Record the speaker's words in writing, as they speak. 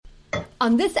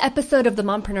On this episode of the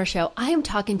Mompreneur Show, I am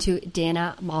talking to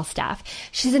Dana Malstaff.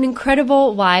 She's an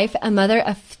incredible wife, a mother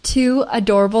of 2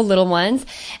 adorable little ones,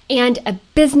 and a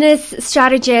business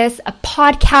strategist, a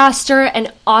podcaster,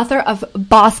 and author of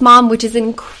Boss Mom, which is an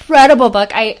incredible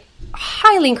book. I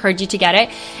highly encourage you to get it.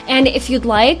 And if you'd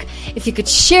like, if you could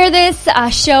share this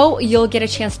show, you'll get a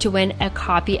chance to win a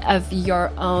copy of your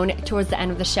own towards the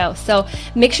end of the show. So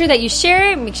make sure that you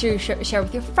share it, make sure you share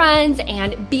with your friends,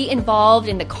 and be involved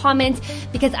in the comments,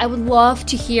 because I would love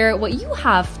to hear what you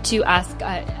have to ask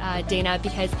Dana,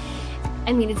 because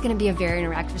I mean, it's going to be a very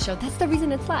interactive show. That's the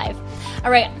reason it's live.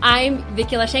 All right, I'm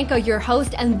Vicky Lashenko, your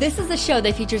host, and this is a show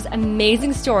that features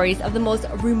amazing stories of the most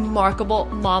remarkable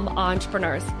mom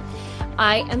entrepreneurs.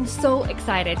 I am so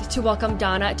excited to welcome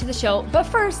Dana to the show, but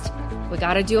first, we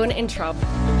got to do an intro.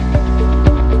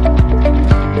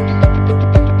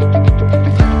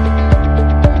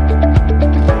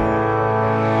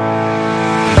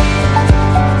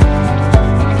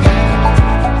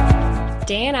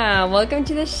 Dana, welcome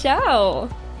to the show.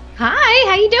 Hi,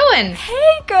 how you doing?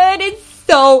 Hey, good. It's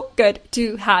so good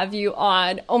to have you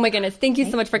on. Oh my goodness, thank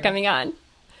you so much for coming on.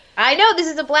 I know, this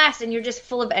is a blast, and you're just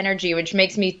full of energy, which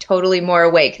makes me totally more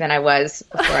awake than I was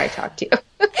before I talked to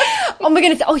you. Oh my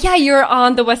goodness. Oh yeah, you're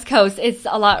on the West Coast. It's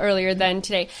a lot earlier than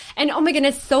today. And oh my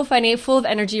goodness, so funny, full of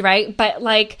energy, right? But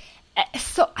like,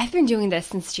 so I've been doing this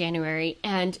since January,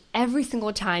 and every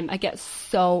single time I get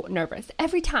so nervous.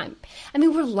 Every time. I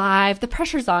mean, we're live. The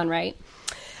pressure's on, right?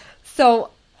 So,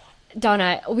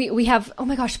 Dana, we have, oh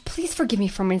my gosh, please forgive me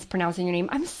for mispronouncing your name.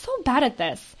 I'm so bad at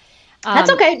this.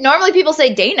 That's okay. Normally people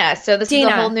say Dana, so this is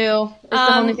a whole new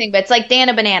thing. But it's like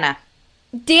Dana Banana.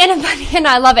 Dana Banana,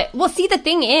 I love it. Well, see, the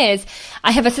thing is,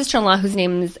 I have a sister-in-law whose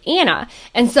name is Anna,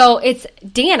 and so it's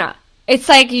Dana. It's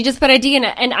like you just put a D in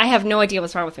it, and I have no idea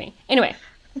what's wrong with me. Anyway.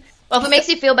 Well, if it makes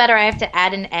you feel better, I have to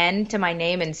add an N to my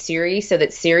name in Siri so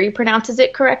that Siri pronounces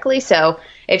it correctly. So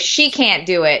if she can't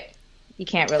do it, you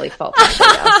can't really fault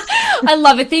anybody else. I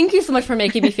love it. Thank you so much for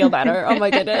making me feel better. Oh, my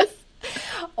goodness.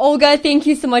 Olga, thank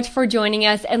you so much for joining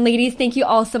us. And ladies, thank you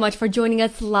all so much for joining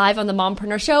us live on the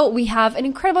Mompreneur Show. We have an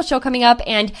incredible show coming up,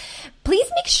 and please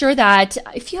make sure that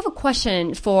if you have a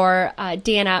question for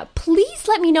Dana, please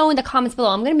let me know in the comments below.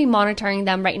 I'm going to be monitoring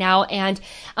them right now. And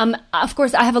of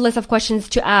course, I have a list of questions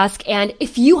to ask. And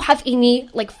if you have any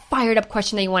like fired up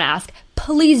question that you want to ask,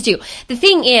 please do. The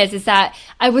thing is that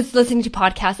I was listening to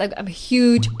podcasts. I'm a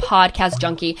huge podcast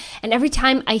junkie. And every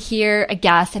time I hear a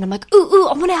guest and I'm like, ooh,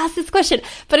 I want to ask this question,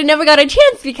 but I never got a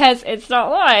chance because it's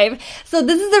not live. So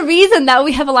this is the reason that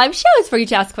we have a live show, is for you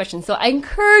to ask questions. So I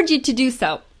encourage you to do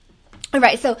so. All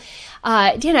right. So,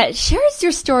 Dana, share us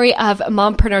your story of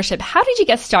mompreneurship. How did you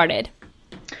get started?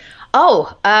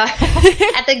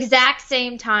 At the exact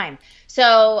same time.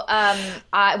 So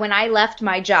when I left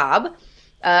my job,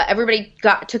 everybody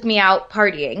took me out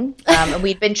partying, and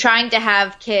we'd been trying to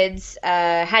have kids.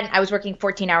 I was working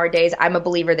 14-hour days. I'm a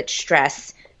believer that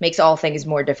stress makes all things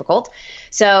more difficult.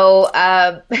 So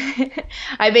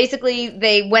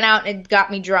they went out and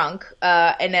got me drunk,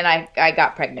 and then I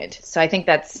got pregnant. So I think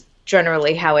that's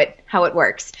generally how it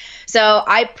works. So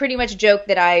I pretty much joke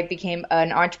that I became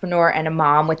an entrepreneur and a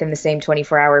mom within the same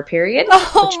 24-hour period.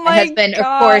 Oh which my has been, gosh.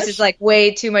 Of course, is like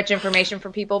way too much information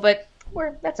for people, but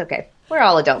that's okay. We're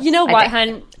all adults. You know what,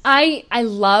 hon? I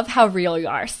love how real you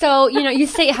are. So, you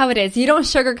say it how it is. You don't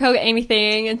sugarcoat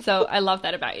anything, and so I love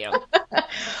that about you.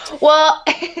 Well,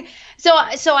 so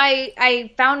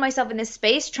I found myself in this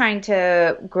space trying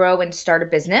to grow and start a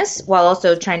business while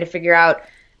also trying to figure out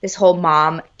this whole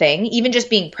mom thing, even just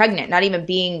being pregnant, not even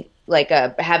being like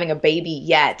having a baby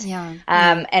yet. Yeah.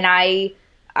 And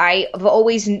I've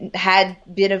always been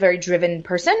a very driven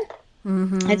person.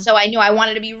 Mm-hmm. And so I knew I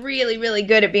wanted to be really, really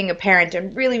good at being a parent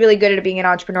and really, really good at being an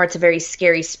entrepreneur. It's a very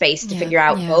scary space to figure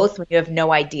out both when you have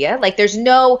no idea. Like there's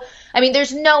no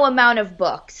amount of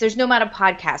books, there's no amount of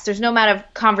podcasts, there's no amount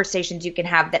of conversations you can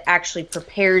have that actually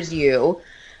prepares you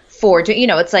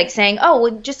it's like saying, oh,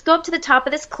 well, just go up to the top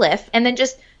of this cliff and then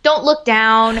just don't look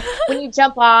down when you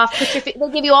jump off. They'll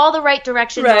give you all the right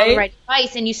directions, all the right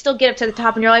advice, and you still get up to the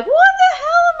top and you're like, what the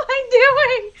hell am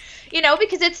I doing?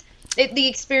 Because it's the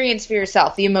experience for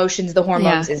yourself, the emotions, the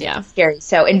hormones is scary.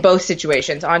 So in both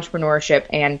situations, entrepreneurship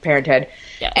and parenthood.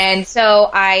 Yeah. And so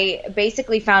I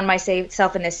basically found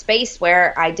myself in this space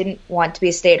where I didn't want to be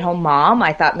a stay-at-home mom.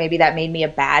 I thought maybe that made me a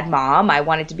bad mom. I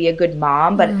wanted to be a good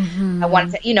mom, but I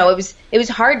wanted to, it was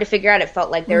hard to figure out. It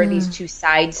felt like there were these two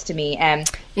sides to me.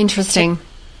 And interesting.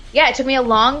 It took me a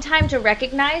long time to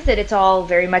recognize that it's all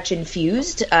very much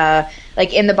infused.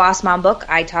 Like in the Boss Mom book,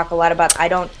 I talk a lot about I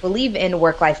don't believe in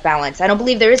work-life balance. I don't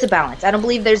believe there is a balance. I don't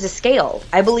believe there's a scale.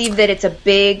 I believe that it's a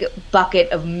big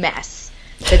bucket of mess.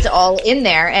 that's all in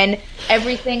there. And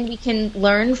everything we can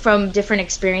learn from different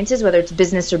experiences, whether it's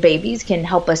business or babies, can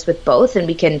help us with both. And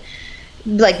we can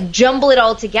like jumble it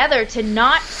all together to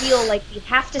not feel like we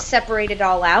have to separate it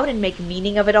all out and make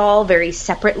meaning of it all very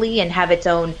separately and have its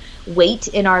own weight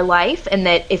in our life. And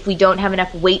that if we don't have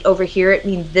enough weight over here, it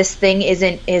means this thing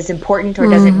isn't as important or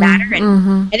doesn't matter.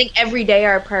 And I think every day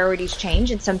our priorities change.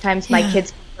 And sometimes my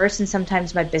kids come first and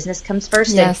sometimes my business comes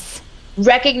first. Yes. And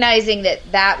recognizing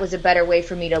that was a better way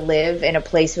for me to live in a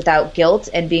place without guilt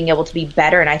and being able to be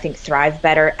better and I think thrive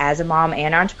better as a mom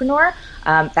and entrepreneur.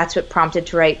 That's what prompted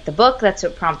to write the book. That's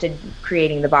what prompted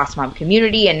creating the Boss Mom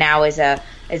community, and now is a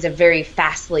very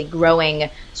fastly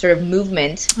growing sort of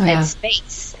movement and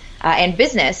space and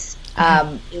business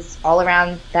is all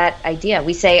around that idea.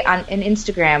 We say on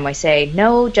Instagram, I say,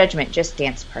 no judgment, just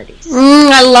dance parties.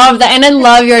 I love that. And I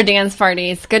love your dance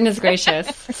parties. Goodness gracious.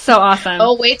 So awesome.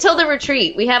 Oh, wait till the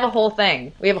retreat. We have a whole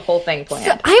thing. We have a whole thing planned.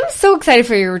 So, I'm so excited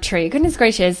for your retreat. Goodness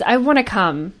gracious. I want to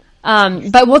come.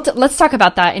 But let's talk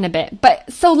about that in a bit.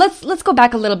 But so let's go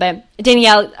back a little bit.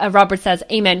 Danielle Robert says,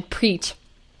 amen, preach.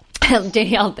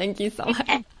 Danielle, thank you so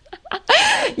much.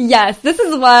 Yes, this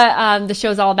is what the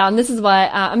show's all about, and this is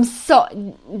what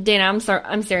Dana,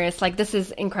 I'm serious. Like, this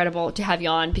is incredible to have you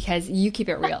on because you keep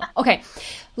it real. Okay,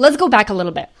 let's go back a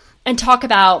little bit and talk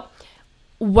about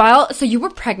so you were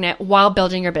pregnant while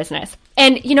building your business,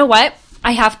 and you know what?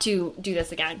 I have to do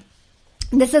this again.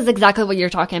 This is exactly what you're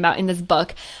talking about in this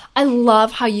book. I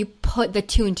love how you put the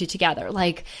two and two together,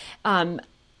 like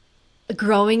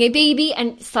growing a baby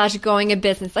and / growing a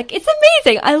business. Like, it's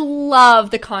amazing. I love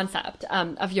the concept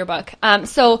of your book.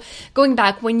 So going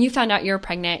back, when you found out you were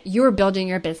pregnant, you were building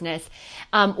your business.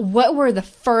 What were the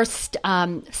first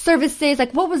services?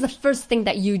 Like, what was the first thing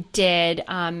that you did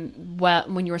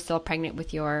when you were still pregnant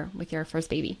with your first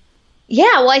baby?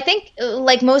 Yeah, well, I think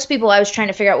like most people, I was trying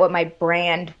to figure out what my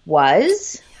brand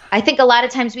was. I think a lot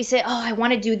of times we say, oh, I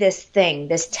want to do this thing,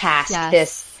 this task,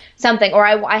 this something, or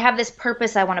I have this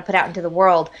purpose I want to put out into the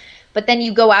world. But then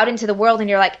you go out into the world and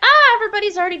you're like,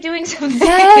 everybody's already doing something.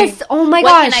 Yes. Oh my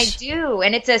gosh. What can I do?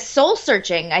 And it's a soul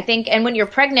searching, I think. And when you're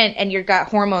pregnant and you've got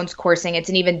hormones coursing, it's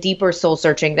an even deeper soul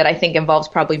searching that I think involves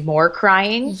probably more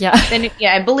crying. Yeah.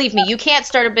 And believe me, you can't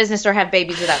start a business or have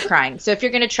babies without crying. So if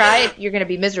you're going to try it, you're going to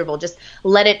be miserable. Just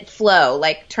let it flow.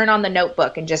 Like, turn on the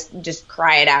notebook and just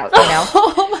cry it out, you know?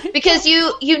 Oh because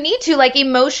you need to, like,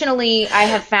 emotionally, I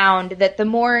have found that the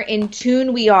more in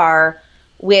tune we are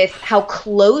with how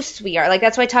close we are. Like,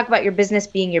 that's why I talk about your business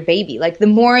being your baby. Like, the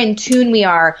more in tune we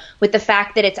are with the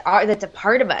fact that that's a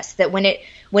part of us, that when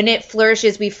it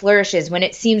flourishes, we flourishes. When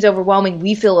it seems overwhelming,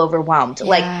 we feel overwhelmed. Yeah.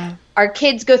 Like, our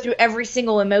kids go through every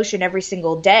single emotion every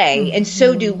single day, and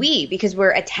so do we, because we're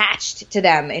attached to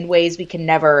them in ways we can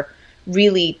never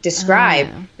really describe.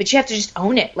 But you have to just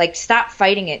own it. Like, stop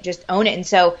fighting it. Just own it. And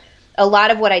so a lot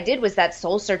of what I did was that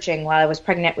soul searching while I was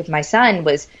pregnant with my son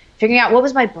was figuring out what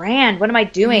was my brand, what am I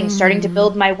doing, starting to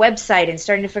build my website and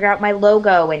starting to figure out my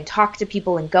logo and talk to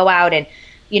people and go out and,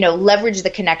 leverage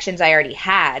the connections I already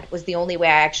had was the only way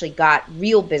I actually got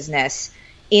real business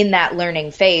in that learning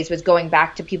phase, was going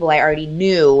back to people I already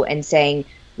knew and saying,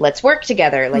 let's work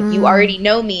together. Like, you already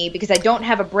know me because I don't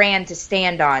have a brand to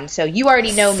stand on. So you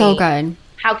already know me. So good.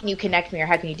 How can you connect me, or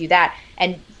how can you do that?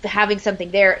 And having something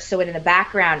there so in the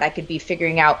background I could be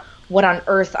figuring out what on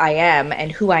earth I am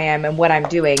and who I am and what I'm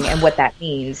doing and what that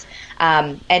means.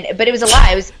 But it was a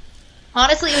lot. It was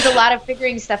a lot of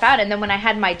figuring stuff out. And then when I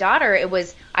had my daughter,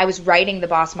 I was writing the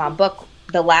Boss Mom book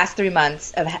the last 3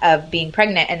 months of being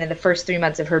pregnant, and then the first 3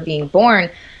 months of her being born.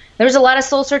 There was a lot of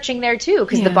soul searching there too,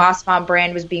 because the Boss Mom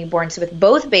brand was being born. So with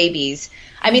both babies,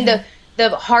 I mean,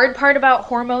 the hard part about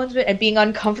hormones and being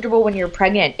uncomfortable when you're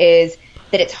pregnant is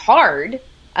that it's hard.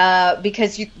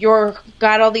 Because you're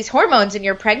got all these hormones and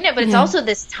you're pregnant, but it's also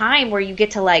this time where you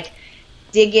get to like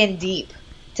dig in deep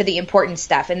to the important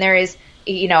stuff. And there is,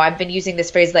 I've been using this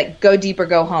phrase like go deep or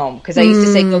go home, because I used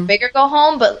to say go big or go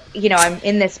home, but I'm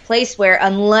in this place where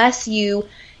unless you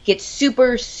get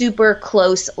super, super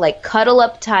close, like cuddle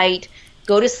up tight,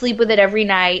 go to sleep with it every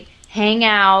night, hang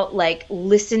out, like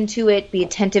listen to it, be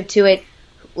attentive to it,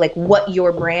 like what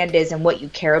your brand is and what you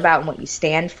care about and what you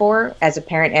stand for as a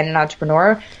parent and an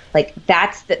entrepreneur, like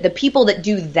that's the people that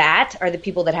do that are the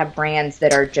people that have brands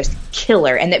that are just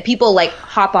killer, and that people like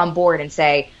hop on board and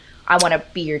say, I want to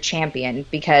be your champion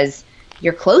because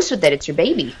you're close with it. It's your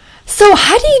baby. So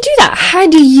how do you do that? How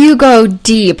do you go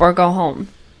deep or go home?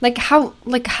 How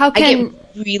can I get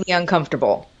really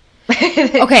uncomfortable?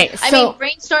 Okay, so I mean,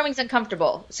 brainstorming's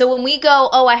uncomfortable. So when we go,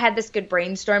 I had this good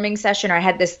brainstorming session, or I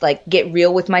had this like get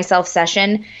real with myself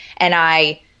session, and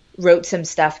I wrote some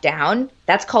stuff down,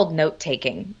 that's called note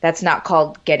taking. That's not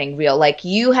called getting real. Like,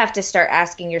 you have to start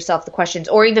asking yourself the questions,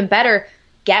 or even better,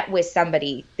 get with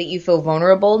somebody that you feel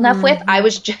vulnerable enough with. I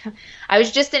was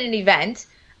just at an event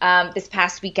this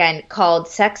past weekend called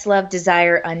Sex, Love,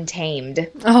 Desire, Untamed.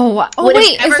 Oh, wow. Oh,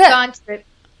 wait,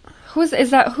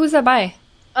 is that, who's that by?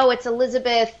 Oh, it's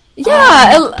Elizabeth.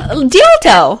 Yeah,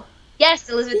 Dialto. Yes,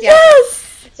 Elizabeth Dialto. Yes.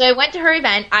 So I went to her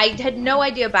event. I had no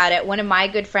idea about it. One of my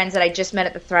good friends that I just met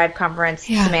at the Thrive Conference,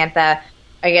 Samantha,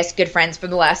 I guess good friends from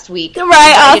the last week.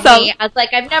 Right, awesome. I was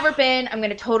like, I've never been. I'm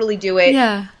going to totally do it.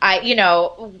 Yeah.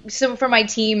 Some from my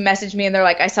team messaged me and they're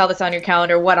like, I saw this on your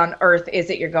calendar. What on earth is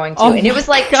it you're going to? And it was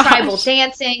like tribal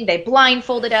dancing. They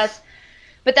blindfolded us.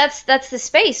 But that's the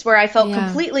space where I felt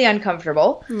completely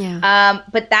uncomfortable. Yeah.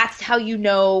 But that's how you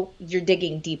know you're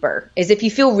digging deeper, is if you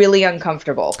feel really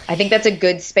uncomfortable. I think that's a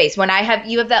good space. When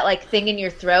you have that like thing in your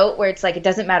throat where it's like, it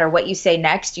doesn't matter what you say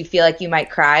next, you feel like you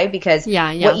might cry because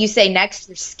what you say next,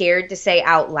 you're scared to say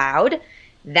out loud.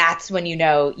 That's when you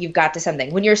know you've got to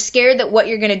something. When you're scared that what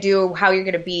you're going to do, how you're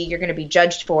going to be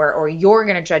judged for, or you're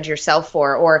going to judge yourself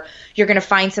for, or you're going to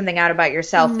find something out about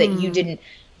yourself that you didn't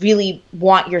really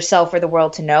want yourself or the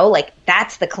world to know, like,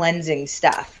 that's the cleansing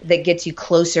stuff that gets you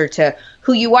closer to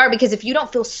who you are. Because if you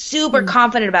don't feel super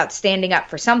confident about standing up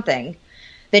for something,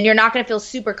 then you're not going to feel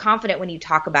super confident when you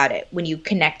talk about it, when you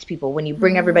connect people, when you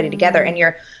bring everybody together. And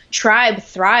your tribe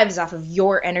thrives off of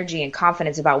your energy and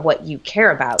confidence about what you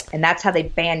care about. And that's how they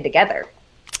band together.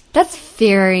 That's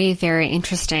very, very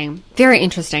interesting. Very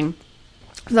interesting.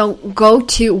 So go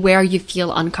to where you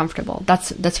feel uncomfortable.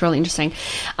 That's really interesting.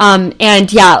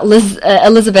 And yeah,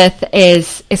 Elizabeth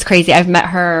is crazy. I've met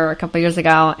her a couple of years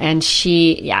ago, and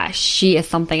she is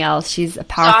something else. She's a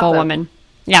powerful woman.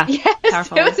 Yeah. Yes,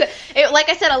 powerful. Like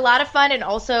I said, a lot of fun and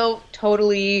also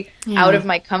totally out of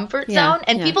my comfort zone.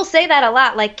 And people say that a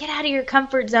lot, like, get out of your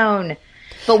comfort zone.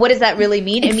 But what does that really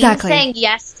mean? Exactly. It means saying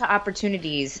yes to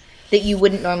opportunities that you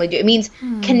wouldn't normally do. It means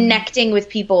connecting with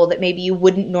people that maybe you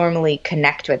wouldn't normally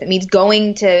connect with. It means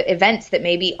going to events that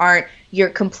maybe aren't your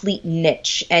complete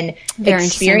niche and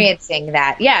experiencing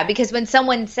that. Yeah, because when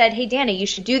someone said, hey, Dana, you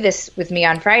should do this with me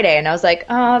on Friday. And I was like,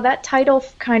 oh, that title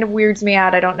kind of weirds me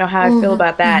out. I don't know how I feel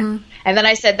about that. And then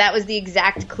I said that was the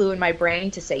exact clue in my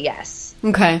brain to say yes.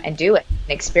 Okay. And do it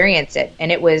and experience it. And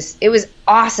it was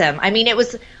awesome. I mean,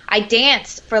 I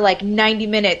danced for like 90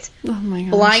 minutes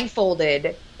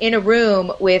blindfolded in a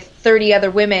room with 30 other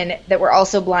women that were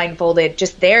also blindfolded,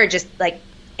 just like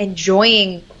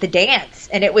enjoying the dance.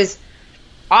 And it was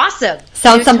awesome.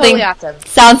 Sounds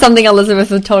something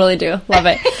Elizabeth would totally do. Love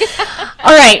it.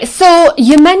 All right. So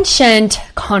you mentioned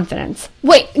confidence.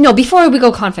 Wait, no, before we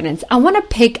go confidence, I want to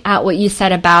pick at what you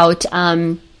said about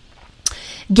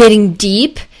getting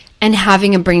deep and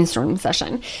having a brainstorming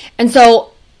session. And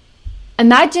so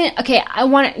imagine, okay,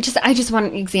 I just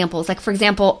want examples. Like, for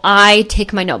example, I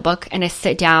take my notebook and I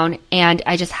sit down and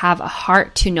I just have a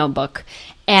heart to notebook.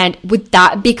 And would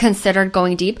that be considered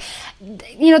going deep?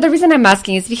 You know, the reason I'm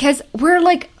asking is because we're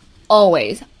like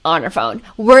always on our phone.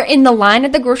 We're in the line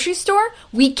at the grocery store.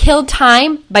 We kill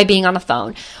time by being on the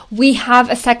phone. We have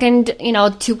a second,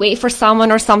 to wait for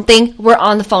someone or something. We're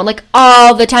on the phone like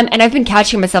all the time. And I've been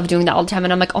catching myself doing that all the time.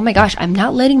 And I'm like, oh my gosh, I'm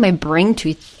not letting my brain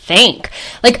to think.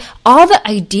 Like, all the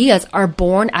ideas are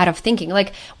born out of thinking.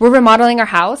 Like, we're remodeling our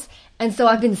house. And so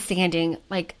I've been sanding,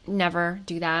 like, never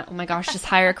do that. Oh my gosh, just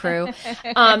hire a crew.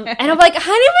 And I'm like,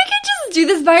 honey, we can just do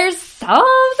this by ourselves.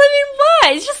 I mean,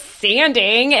 what? It's just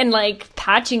sanding and like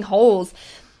patching holes.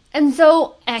 And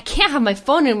so I can't have my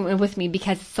phone with me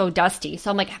because it's so dusty. So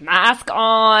I'm like, mask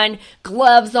on,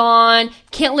 gloves on,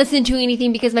 can't listen to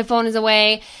anything because my phone is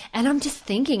away. And I'm just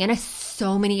thinking, and I have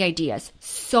so many ideas.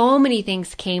 So many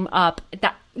things came up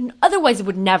that otherwise it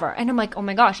would never. And I'm like, oh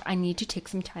my gosh, I need to take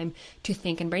some time to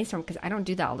think and brainstorm because I don't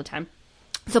do that all the time.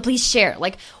 So please share,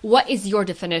 like, what is your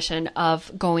definition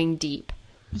of going deep?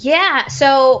 Yeah.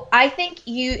 So I think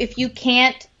if you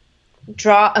can't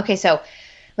draw, okay, so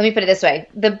let me put it this way.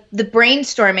 The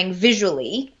brainstorming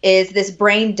visually is this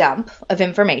brain dump of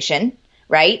information,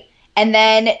 right? And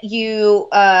then you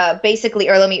basically,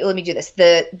 or let me do this.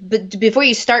 Before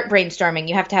you start brainstorming,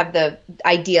 you have to have the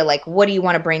idea, like, what do you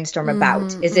want to brainstorm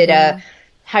about? Is it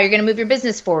how you're going to move your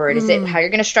business forward? Is it how you're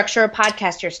going to structure a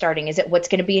podcast you're starting? Is it what's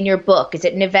going to be in your book? Is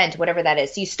it an event? Whatever that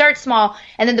is. So you start small,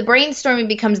 and then the brainstorming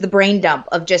becomes the brain dump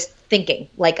of just thinking,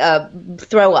 like a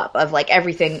throw up of like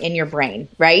everything in your brain,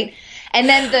 right? And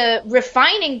then the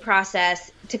refining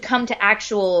process to come to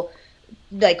actual,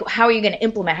 like, how are you going to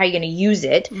implement, how are you going to use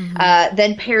it,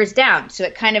 then pares down. So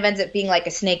it kind of ends up being like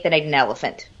a snake that ate an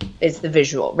elephant is the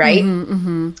visual, right?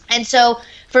 And so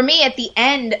for me, at the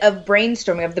end of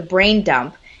brainstorming, of the brain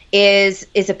dump, is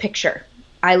a picture.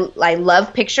 I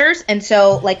love pictures. And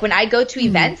so like when I go to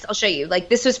events, I'll show you, like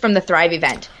this was from the Thrive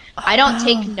event. I don't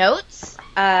take notes.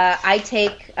 I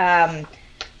take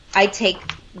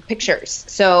pictures.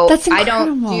 So I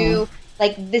don't do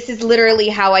like, this is literally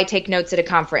how I take notes at a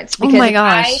conference. Because oh my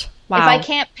gosh. If I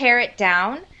can't pare it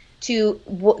down to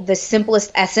the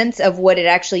simplest essence of what it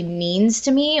actually means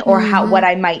to me or what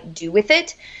I might do with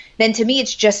it, then to me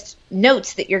it's just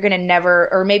notes that you're going to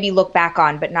never, or maybe look back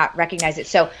on but not recognize it.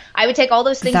 So I would take all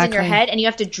those things in your head, and you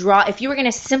have to draw, if you were going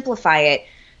to simplify it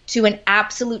to an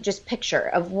absolute just picture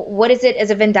of what is it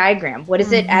as a Venn diagram, what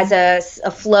is it as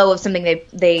a flow of something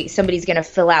somebody's going to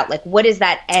fill out, like what is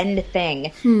that end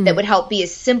thing that would help be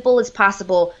as simple as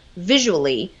possible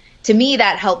visually. To me,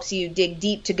 that helps you dig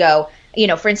deep to go, you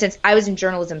know, for instance, I was in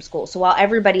journalism school. So while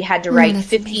everybody had to write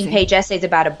 15-page essays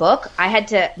about a book,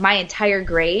 my entire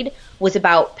grade was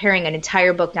about paring an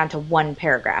entire book down to one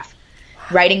paragraph,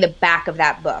 writing the back of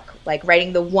that book, like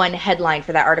writing the one headline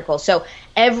for that article. So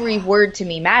every word to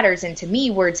me matters. And to me,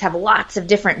 words have lots of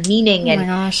different meaning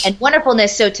and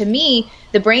wonderfulness. So to me,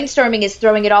 the brainstorming is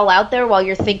throwing it all out there while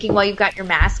you're thinking, while you've got your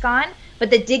mask on. But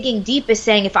the digging deep is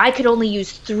saying, if I could only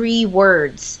use 3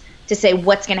 words to say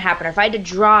what's going to happen, or if I had to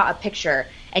draw a picture,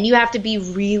 and you have to be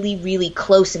really, really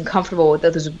close and comfortable with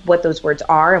what those words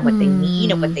are and what they mean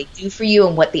and what they do for you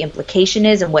and what the implication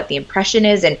is and what the impression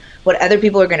is and what other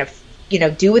people are going to, you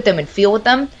know, do with them and feel with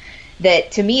them.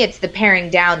 That to me, it's the paring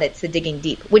down that's the digging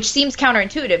deep, which seems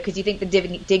counterintuitive because you think the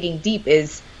digging deep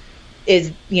is,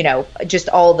 you know, just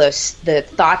all the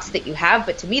thoughts that you have.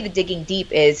 But to me, the digging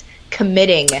deep is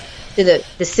committing to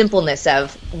the simpleness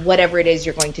of whatever it is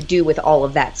you're going to do with all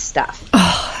of that stuff.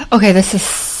 Oh, okay, this is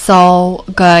so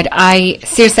good.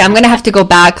 Seriously, I'm going to have to go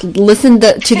back, listen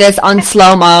to this on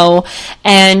slow-mo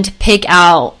and pick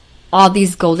out all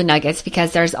these golden nuggets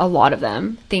because there's a lot of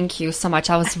them. Thank you so much.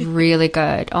 That was really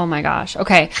good. Oh my gosh.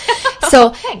 Okay.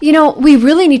 So, you know, we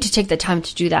really need to take the time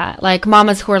to do that. Like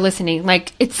mamas who are listening,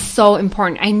 like it's so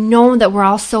important. I know that we're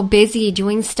all so busy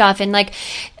doing stuff and like,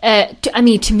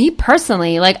 to me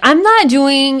personally, like I'm not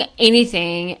doing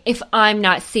anything if I'm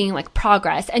not seeing like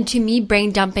progress. And to me,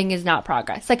 brain dumping is not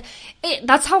progress. Like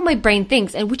that's how my brain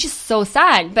thinks, and which is so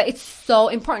sad, but it's so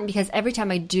important because every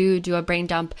time I do a brain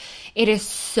dump, it is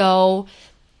so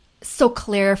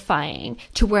clarifying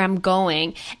to where I'm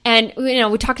going. And, you know,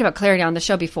 we talked about clarity on the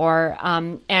show before.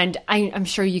 And I'm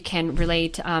sure you can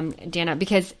relate, Dana,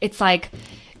 because it's like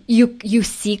you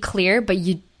see clear, but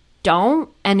you don't.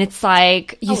 And it's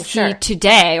like you see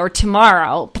today or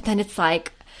tomorrow, but then it's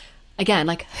like, again,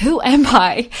 like, who am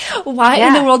I? Why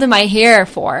in the world am I here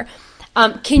for?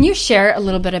 Can you share a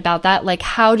little bit about that? Like,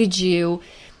 how did you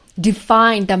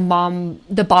define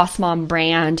the Boss Mom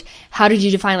brand? How did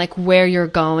you define like where you're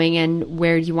going and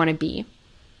where you want to be?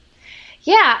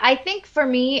 Yeah, I think for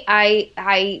me,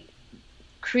 I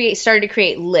started to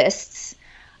create lists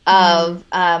of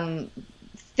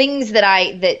things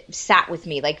that sat with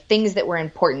me, like things that were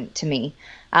important to me.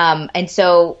 And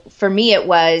so for me, it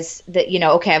was that, you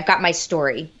know, okay, I've got my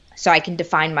story, so I can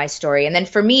define my story. And then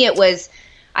for me, it was,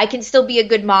 I can still be a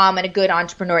good mom and a good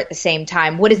entrepreneur at the same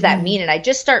time. What does that mean? And I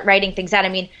just start writing things out. I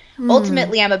mean,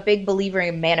 ultimately, I'm a big believer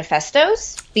in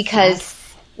manifestos because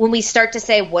when we start to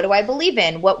say, what do I believe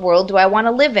in? What world do I want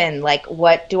to live in? Like,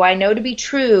 what do I know to be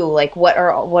true? Like, what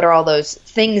are all those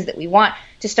things that we want,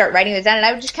 to start writing those down? And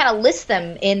I would just kind of list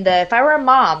them if I were a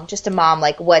mom, just a mom,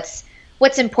 like what's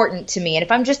important to me. And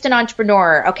if I'm just an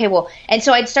entrepreneur, okay, well, and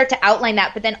so I'd start to outline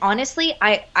that. But then honestly,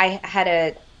 I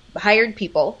had hired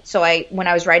people. So when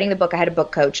I was writing the book, I had a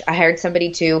book coach. I hired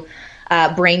somebody to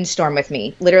brainstorm with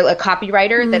me, literally a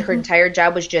copywriter that her entire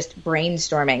job was just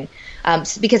brainstorming,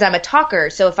 because I'm a talker.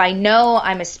 So if I know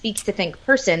I'm a speak to think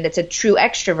person that's a true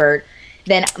extrovert,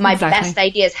 then my best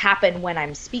ideas happen when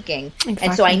I'm speaking.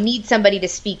 And so I need somebody to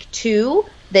speak to,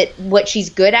 that what she's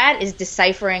good at is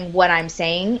deciphering what I'm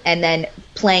saying and then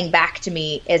playing back to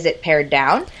me as it pared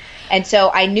down. And so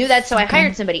I knew that, so I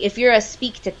hired somebody. If you're a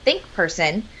speak to think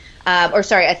person, a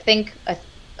speak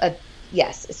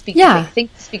to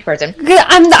speak person.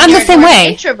 I'm the same way.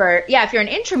 Introvert, if you're an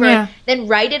introvert, then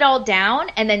write it all down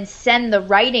and then send the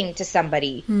writing to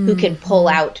somebody who can pull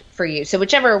out for you. So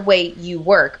whichever way you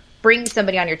work, bring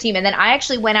somebody on your team. And then I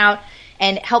actually went out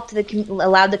and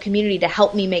allowed the community to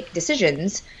help me make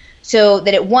decisions, so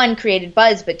that it, one, created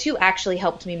buzz, but two, actually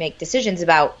helped me make decisions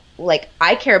about, like,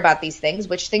 I care about these things.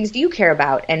 Which things do you care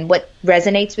about? And what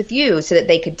resonates with you, so that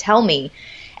they could tell me.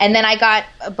 And then I got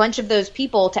a bunch of those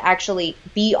people to actually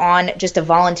be on just a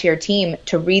volunteer team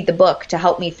to read the book, to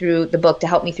help me through the book, to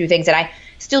help me through things. And I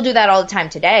still do that all the time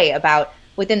today, about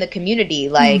within the community.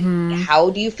 Like, how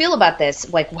do you feel about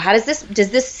this? Like, how does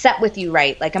this set with you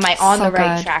right? Like, am I on the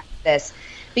right track with this?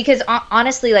 Because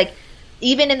honestly, like,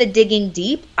 even in the digging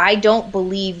deep, I don't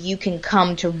believe you can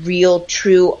come to real,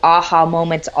 true aha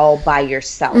moments all by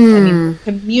yourself. I mean,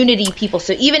 community people.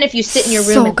 So even if you sit in your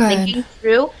room and thinking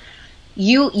through,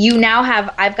 you now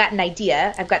have, I've got an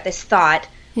idea, I've got this thought,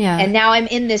 and now I'm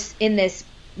in this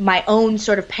my own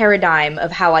sort of paradigm of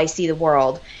how I see the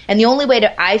world. And the only way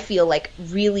to, I feel like,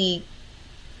 really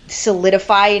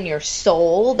solidify in your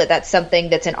soul that that's something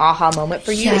that's an aha moment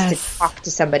for you is to talk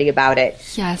to somebody about it.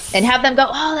 Yes. And have them go,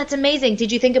 oh, that's amazing.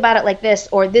 Did you think about it like this?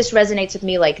 Or this resonates with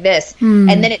me like this.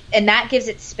 And then and that gives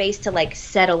it space to like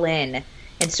settle in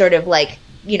and sort of like,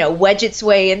 you know, wedge its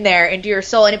way in there into your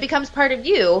soul, and it becomes part of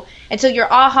you. And so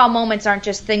your aha moments aren't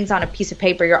just things on a piece of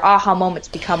paper. Your aha moments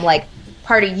become like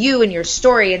part of you and your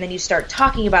story, and then you start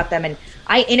talking about them. And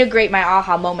I integrate my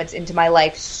aha moments into my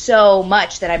life so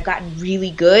much that I've gotten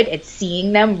really good at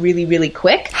seeing them really, really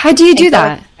quick. How do you do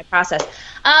that? My process.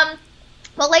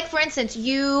 Well, like for instance,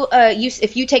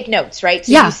 if you take notes, right?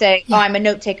 So you say, oh, I'm a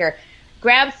note taker.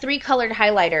 Grab 3 colored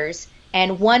highlighters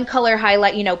and 1 color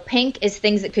highlight. You know, pink is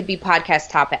things that could be podcast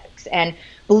topics, and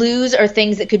blues are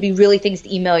things that could be really things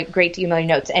to email, great to email your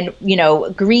notes. And, you know,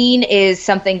 green is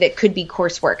something that could be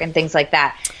coursework and things like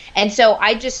that. And so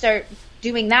I just start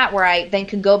doing that, where I then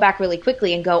can go back really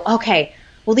quickly and go, okay,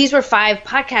 well, these were 5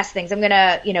 podcast things. I'm going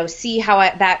to, you know, see how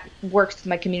that works with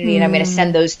my community, and I'm going to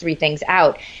send those 3 things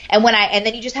out. And and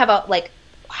then you just have a like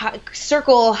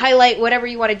circle, highlight, whatever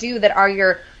you want to do that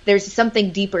are there's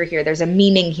something deeper here. There's a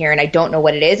meaning here, and I don't know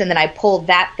what it is. And then I pull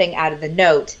that thing out of the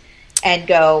note and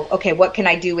go, okay, what can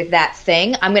I do with that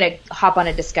thing? I'm going to hop on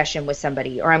a discussion with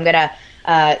somebody, or I'm going to,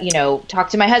 talk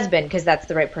to my husband because that's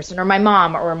the right person, or my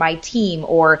mom, or my team,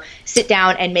 or sit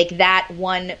down and make that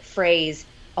one phrase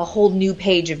a whole new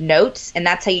page of notes. And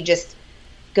that's how you just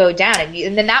go down.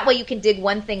 And then that way you can dig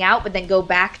one thing out, but then go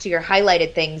back to your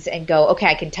highlighted things and go, okay,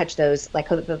 I can touch those, like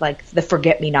the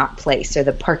forget-me-not place or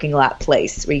the parking lot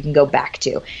place where you can go back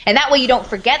to. And that way you don't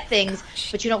forget things,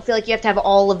 but you don't feel like you have to have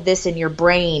all of this in your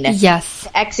brain to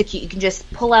execute. You can just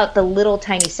pull out the little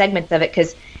tiny segments of it,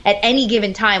 because at any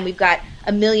given time we've got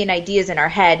a million ideas in our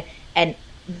head, and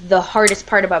the hardest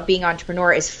part about being an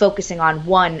entrepreneur is focusing on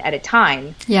one at a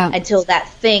time until that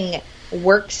thing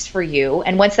works for you.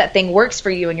 And once that thing works for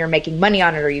you and you're making money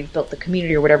on it, or you've built the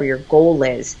community, or whatever your goal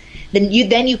is, then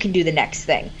you can do the next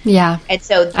thing. Yeah. And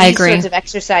so these sorts of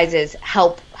exercises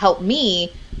help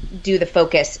me do the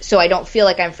focus, so I don't feel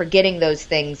like I'm forgetting those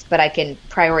things, but I can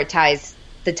prioritize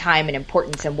the time and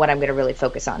importance and what I'm going to really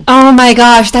focus on. Oh my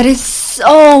gosh, that is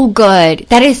so good.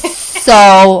 That is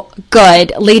so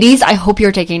good. Ladies, I hope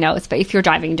you're taking notes, but if you're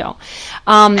driving, don't.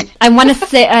 I want to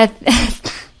say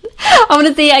I want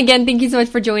to say again, thank you so much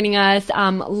for joining us,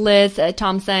 Liz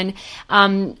Thompson,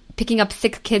 picking up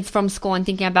 6 kids from school and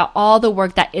thinking about all the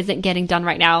work that isn't getting done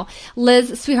right now.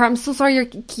 Liz, sweetheart, I'm so sorry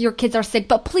your kids are sick,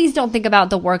 but please don't think about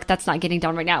the work that's not getting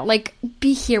done right now. Like,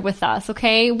 be here with us,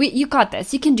 okay? You got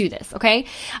this. You can do this, okay?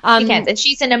 She can. And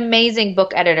she's an amazing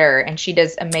book editor, and she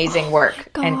does amazing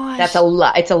work. And that's a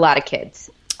lot. It's a lot of kids.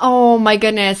 Oh my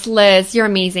goodness, Liz, you're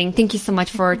amazing. Thank you so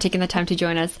much for taking the time to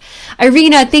join us.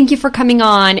 Irina, thank you for coming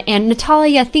on. And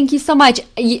Natalia, thank you so much.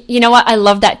 You know what? I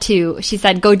love that too. She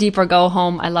said, go deep or go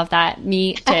home. I love that.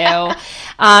 Me too.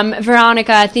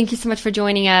 Veronica, thank you so much for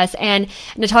joining us. And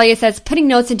Natalia says, putting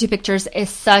notes into pictures is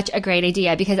such a great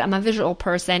idea because I'm a visual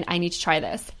person. I need to try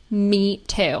this. Me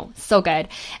too. So good.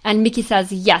 And Mickey says,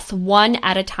 yes, one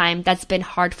at a time. That's been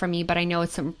hard for me, but I know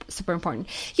it's super important.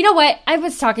 You know what? I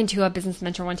was talking to a business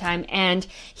mentor one time, and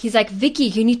he's like, Vicky,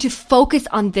 you need to focus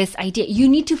on this idea. You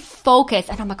need to focus.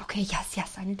 And I'm like, okay,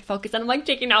 yes, I need to focus. And I'm like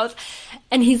taking notes.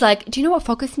 And he's like, do you know what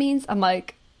focus means? I'm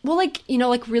like, well, like, you know,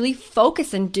 like really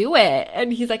focus and do it.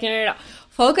 And he's like, no.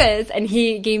 Focus. And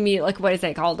he gave me like, what is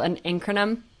it called? An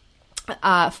acronym.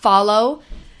 Follow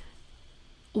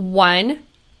one.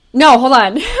 No, hold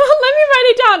on. Let me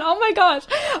write it down. Oh my gosh.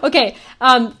 Okay.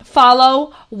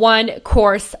 Follow one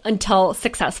course until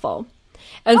successful.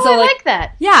 And I like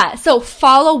that. Yeah. So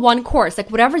follow one course, like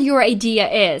whatever your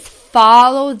idea is,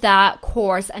 follow that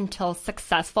course until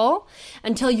successful,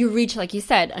 until you reach, like you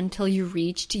said, until you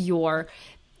reached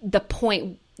the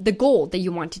goal that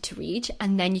you wanted to reach,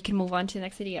 and then you can move on to the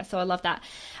next idea. So I love that.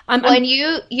 And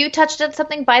you touched on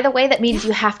something, by the way, that means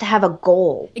you have to have a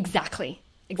goal. Exactly.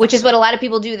 Which is what a lot of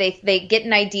people do. They get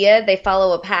an idea, they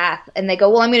follow a path, and they go,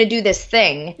 well, I'm going to do this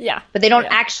thing. Yeah. But they don't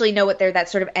actually know what that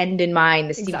sort of end in mind,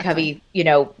 the Steve Covey,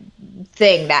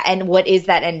 thing, and what is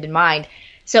that end in mind.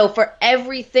 So for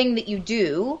everything that you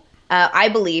do,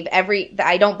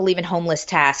 I don't believe in homeless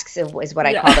tasks is what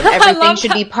I call them. Everything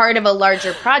should be part of a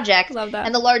larger project. Love that.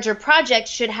 And the larger project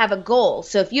should have a goal.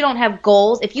 So if you don't have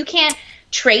goals, if you can't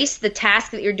trace the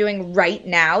task that you're doing right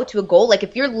now to a goal, like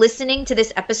if you're listening to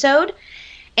this episode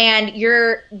and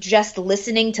you're just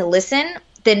listening to listen,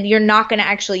 then you're not going to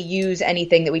actually use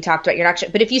anything that we talked about.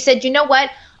 But if you said, you know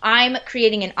what, I'm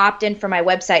creating an opt-in for my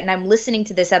website and I'm listening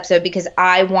to this episode because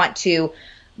I want to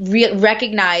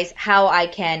recognize how I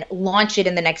can launch it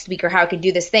in the next week or how I can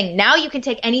do this thing. Now you can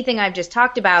take anything I've just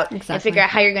talked about and figure out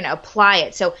how you're going to apply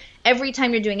it. So every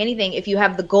time you're doing anything, if you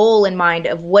have the goal in mind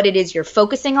of what it is you're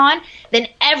focusing on, then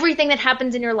everything that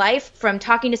happens in your life, from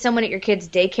talking to someone at your kid's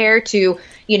daycare to,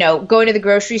 going to the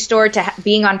grocery store to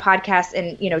being on podcasts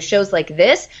and, shows like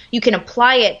this, you can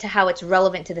apply it to how it's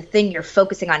relevant to the thing you're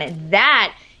focusing on. And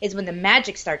that is when the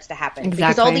magic starts to happen. Exactly.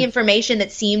 Because all the information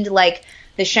that seemed like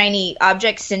the shiny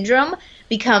object syndrome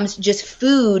becomes just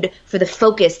food for the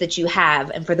focus that you have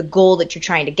and for the goal that you're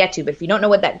trying to get to. But if you don't know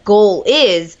what that goal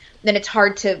is, then it's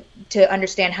hard to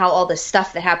understand how all the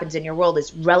stuff that happens in your world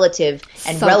is relative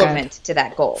and relevant to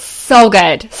that goal. So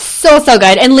good. So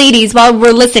good. And ladies, while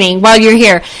we're listening, while you're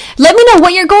here, let me know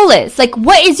what your goal is. Like,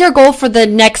 what is your goal for the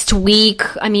next week?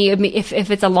 I mean, if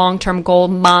it's a long-term goal,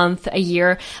 month, a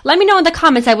year, let me know in the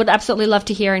comments. I would absolutely love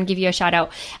to hear and give you a shout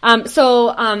out.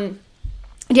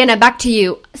 Deanna, back to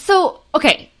you. So,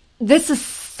 okay, this is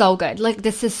so good. Like,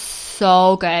 this is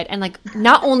so good. And like,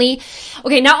 not only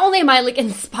am I like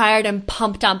inspired and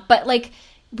pumped up, but like,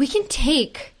 we can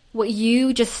take what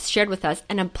you just shared with us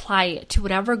and apply it to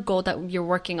whatever goal that you're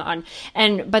working on.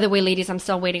 And by the way, ladies, I'm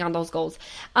still waiting on those goals.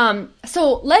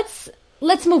 So let's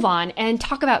move on and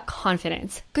talk about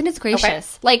confidence. Goodness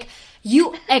gracious. Okay. Like,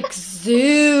 you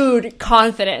exude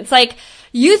confidence. Like,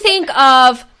 you think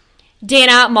of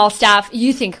Dana Malstaff,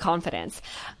 you think confidence.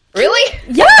 Really?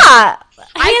 Yeah.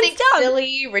 I think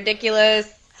silly,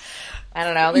 ridiculous. I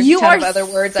don't know. There's a ton of other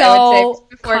words I would say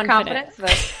before confidence.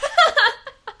 But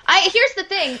here's the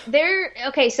thing.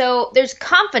 So there's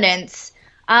confidence.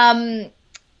 I'm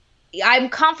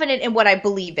confident in what I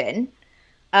believe in.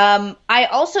 I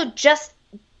also just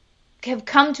have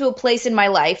come to a place in my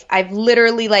life. I've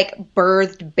literally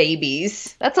birthed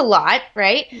babies. That's a lot,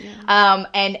 right? Yeah.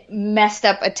 And messed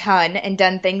up a ton and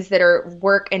done things that are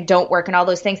work and don't work and all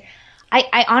those things.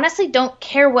 I honestly don't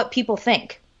care what people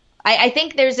think. I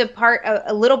think there's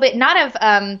a little bit, not of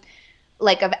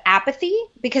of apathy,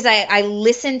 because I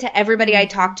listen to everybody I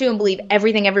talk to and believe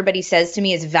everything everybody says to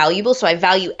me is valuable. So I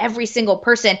value every single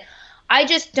person. I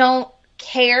just don't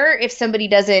care if somebody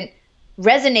doesn't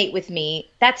resonate with me.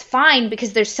 That's fine,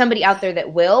 because there's somebody out there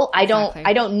that will. Exactly.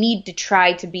 I don't need to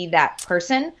try to be that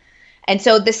person. And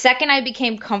so the second I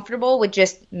became comfortable with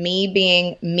just me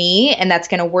being me, and that's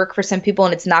going to work for some people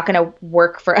and it's not going to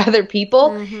work for other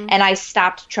people, and I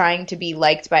stopped trying to be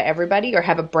liked by everybody or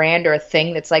have a brand or a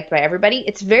thing that's liked by everybody,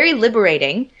 it's very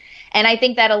liberating. And I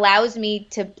think that allows me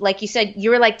to, like you said, you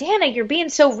were like, Dana, you're being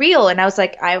so real. And I was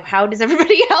like, how does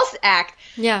everybody else act?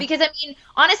 Yeah. Because, I mean,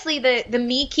 honestly, the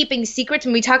me keeping secrets,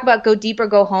 when we talk about go deep or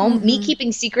go home, me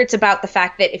keeping secrets about the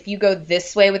fact that if you go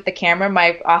this way with the camera,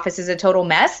 my office is a total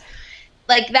mess.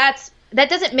 That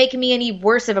doesn't make me any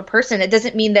worse of a person. It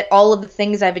doesn't mean that all of the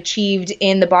things I've achieved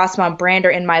in the Boss Mom brand or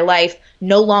in my life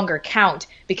no longer count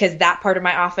because that part of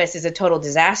my office is a total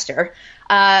disaster.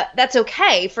 That's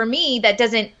okay. For me, that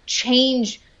doesn't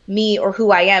change me or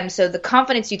who I am. So the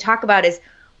confidence you talk about is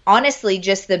honestly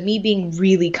just me being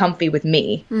really comfy with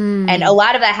me. And a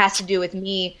lot of that has to do with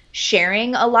me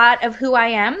sharing a lot of who I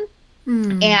am.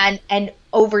 And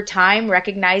over time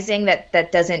recognizing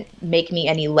that doesn't make me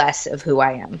any less of who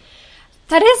I am.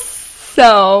 That is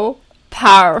so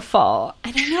powerful.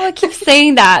 And I know I keep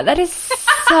saying that. That is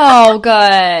so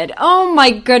good. Oh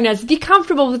my goodness. Be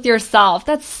comfortable with yourself.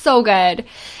 That's so good.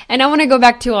 And I want to go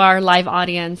back to our live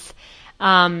audience.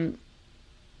 Liz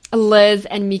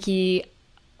and Miki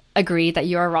agree that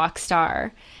you're a rock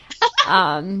star.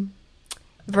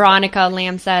 Veronica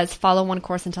Lamb says, follow one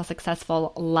course until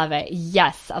successful. Love it.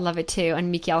 Yes, I love it too. And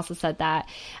Miki also said that.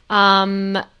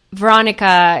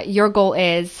 Veronica, your goal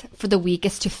is for the week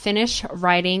is to finish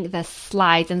writing the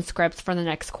slides and scripts for the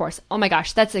next course. Oh my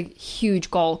gosh, that's a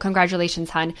huge goal. Congratulations,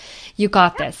 hon. You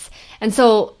got this. And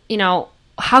so,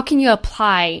 how can you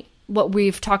apply what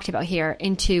we've talked about here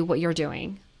into what you're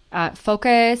doing?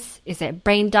 Focus? Is it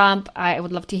brain dump? I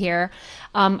would love to hear.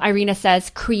 Irina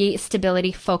says, create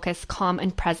stability, focus, calm,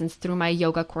 and presence through my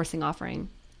yoga course offering.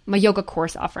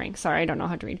 Sorry, I don't know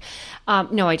how to read.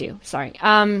 No, I do. Sorry.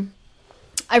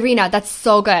 Irina, that's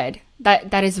so good.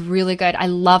 That is really good. I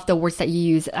love the words that you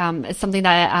use. It's something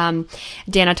that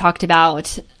Dana talked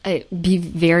about. Be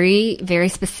very, very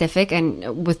specific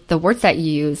and with the words that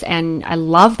you use. And I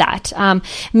love that.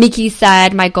 Mickey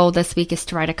said, my goal this week is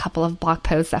to write a couple of blog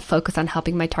posts that focus on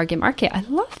helping my target market. I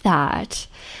love that.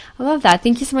 I love that.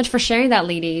 Thank you so much for sharing that,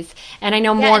 ladies. And I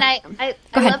know more. And I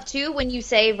love, too, when you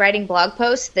say writing blog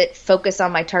posts that focus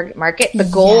on my target market, the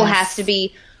goal has to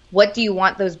be, what do you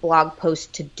want those blog posts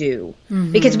to do?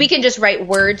 Mm-hmm. Because we can just write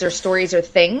words or stories or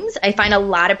things. I find a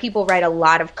lot of people write a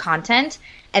lot of content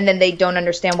and then they don't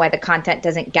understand why the content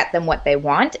doesn't get them what they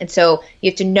want. And so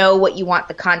you have to know what you want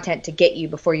the content to get you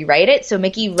before you write it. So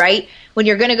Mickey, when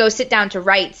you're going to go sit down to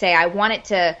write, say, I want it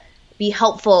to be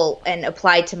helpful and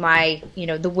apply to my,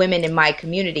 the women in my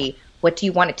community. What do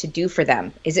you want it to do for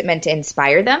them? Is it meant to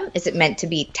inspire them? Is it meant to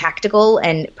be tactical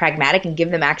and pragmatic and give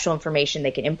them actual information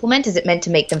they can implement? Is it meant to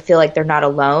make them feel like they're not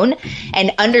alone?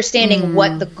 And understanding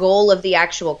what the goal of the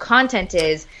actual content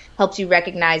is helps you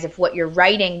recognize if what you're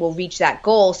writing will reach that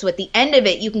goal. So at the end of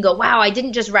it, you can go, wow, I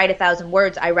didn't just write 1,000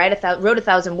 words. I wrote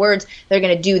 1,000 words. They're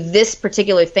going to do this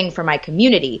particular thing for my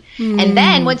community. And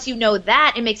then once you know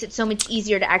that, it makes it so much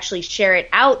easier to actually share it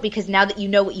out, because now that you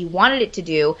know what you wanted it to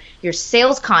do, your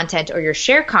sales content or your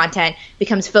share content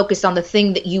becomes focused on the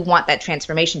thing that you want that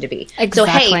transformation to be.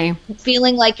 Exactly. So, hey,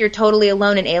 feeling like you're totally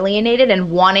alone and alienated and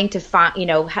wanting to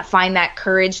find that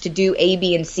courage to do A,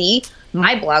 B, and C,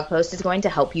 my blog post is going to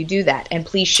help you do that. And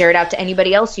please share it out to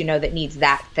anybody else you know that needs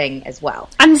that thing as well.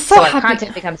 I'm so happy. Our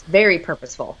content becomes very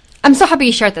purposeful. I'm so happy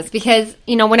you shared this because,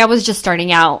 when I was just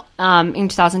starting out in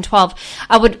 2012,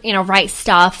 I would, write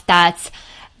stuff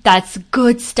that's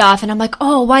good stuff. And I'm like,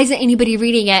 oh, why isn't anybody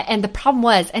reading it? And the problem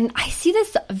was, and I see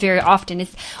this very often,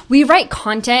 is we write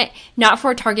content not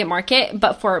for a target market,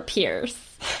 but for our peers.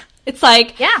 It's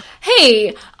like,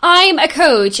 hey, I'm a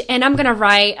coach and I'm going to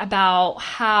write about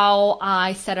how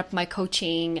I set up my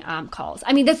coaching calls.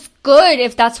 I mean, that's good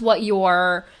if that's what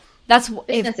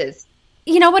business is.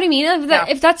 You know what I mean?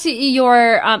 If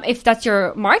that's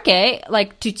your market,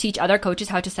 like to teach other coaches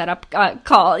how to set up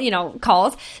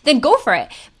calls, then go for it.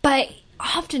 But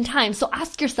oftentimes, so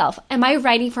ask yourself, am I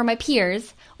writing for my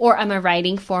peers or am I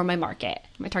writing for my market,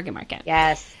 my target market?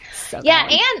 Yes. So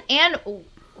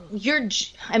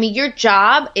and your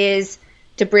job is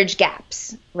to bridge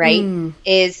gaps, right?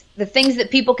 Is the things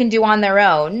that people can do on their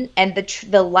own, and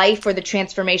the life or the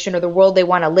transformation or the world they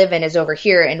want to live in is over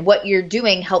here, and what you're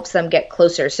doing helps them get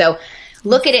closer. So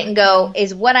look at it and go,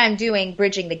 is what I'm doing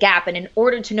bridging the gap? And in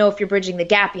order to know if you're bridging the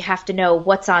gap, you have to know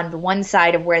what's on the one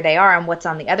side of where they are and what's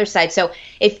on the other side. So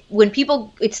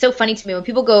it's so funny to me when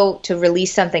people go to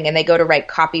release something and they go to write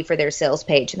copy for their sales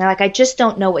page, and they're like, I just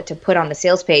don't know what to put on the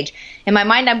sales page. In my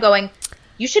mind, I'm going,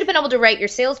 you should have been able to write your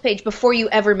sales page before you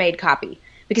ever made copy.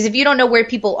 Because if you don't know where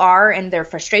people are and their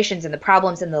frustrations and the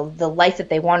problems and the life that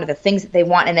they want or the things that they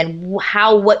want, and then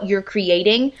what you're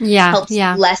creating helps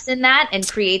lessen that and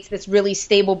creates this really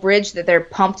stable bridge that they're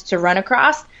pumped to run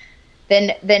across,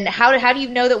 then how do you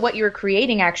know that what you're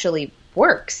creating actually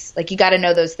works? Like, you got to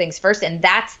know those things first. And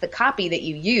that's the copy that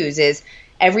you use, is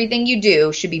everything you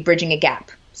do should be bridging a gap.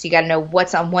 So you got to know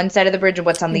what's on one side of the bridge and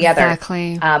what's on the other.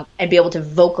 And be able to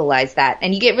vocalize that.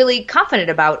 And you get really confident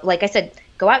about, like I said,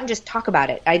 go out and just talk about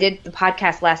it. I did the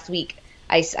podcast last week.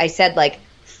 I said, like,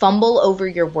 fumble over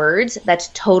your words.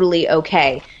 That's totally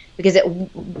okay. Because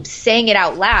saying it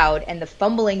out loud and the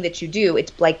fumbling that you do,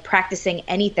 it's like practicing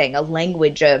anything, a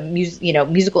language, a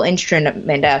musical instrument,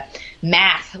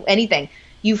 math, anything.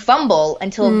 You fumble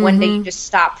until one day you just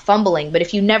stop fumbling. But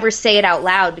if you never say it out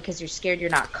loud because you're scared you're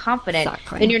not confident,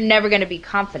 then you're never going to be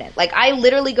confident. Like, I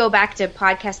literally go back to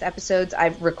podcast episodes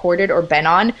I've recorded or been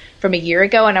on from a year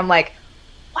ago, and I'm like,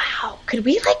 wow, could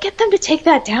we get them to take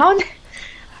that down?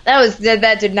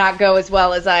 That did not go as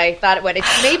well as I thought it would. It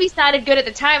maybe sounded good at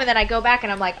the time, and then I go back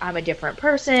and I'm like, I'm a different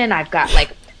person. I've got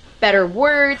better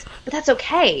words, but that's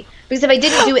okay. Because if I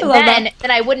didn't do it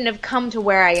then I wouldn't have come to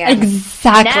where I am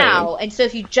now. And so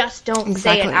if you just don't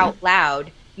say it out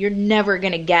loud, you're never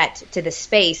going to get to the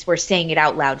space where saying it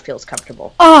out loud feels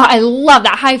comfortable. Oh, I love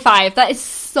that. High five. That is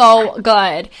so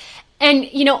good. And,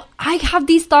 I have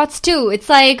these thoughts too. It's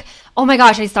like, oh my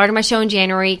gosh, I started my show in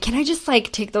January. Can I just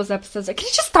take those episodes? Can I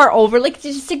just start over?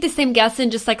 Just take the same guests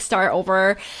and just start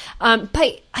over.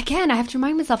 But again, I have to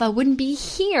remind myself I wouldn't be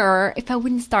here if I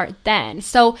wouldn't start then.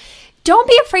 So don't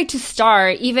be afraid to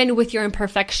start, even with your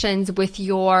imperfections, with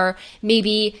your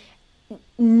with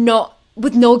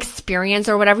no experience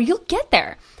or whatever. You'll get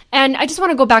there. And I just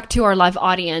want to go back to our live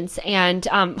audience, and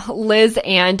Liz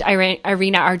and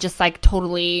Irina are just like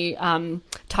totally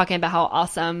talking about how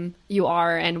awesome you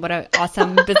are and what an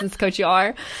awesome business coach you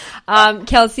are.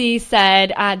 Kelsey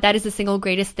said, that is the single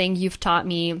greatest thing you've taught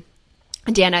me,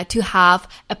 Dana, to have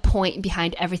a point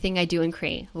behind everything I do and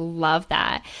create. Love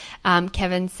that.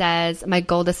 Kevin says, my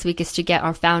goal this week is to get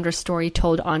our founder story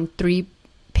told on 3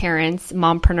 parents,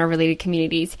 mompreneur related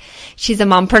communities. She's a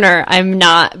mompreneur. I'm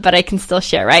not, but I can still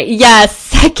share, right?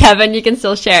 Yes, Kevin, you can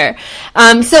still share.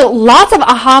 So lots of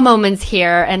aha moments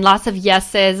here and lots of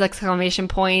yeses, exclamation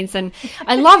points. And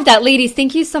I love that. Ladies,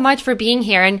 thank you so much for being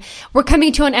here. And we're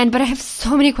coming to an end, but I have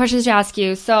so many questions to ask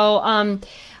you. So,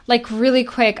 like really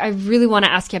quick, I really want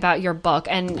to ask you about your book.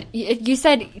 And you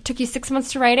said it took you 6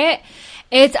 months to write it.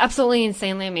 It's absolutely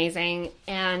insanely amazing.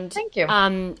 And thank you.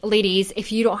 Ladies,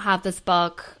 if you don't have this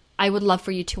book, I would love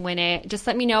for you to win it. Just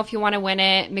let me know if you want to win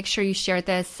it. Make sure you share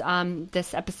this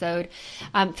this episode.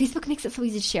 Facebook makes it so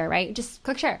easy to share, right? Just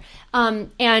click share.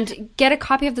 And get a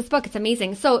copy of this book. It's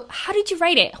amazing. So how did you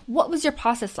write it? What was your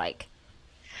process like?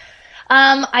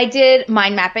 I did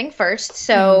mind mapping first.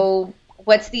 So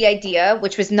what's the idea,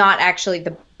 which was not actually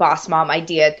the Boss Mom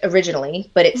idea originally,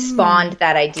 but it spawned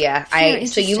that idea.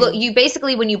 So you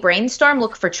basically, when you brainstorm,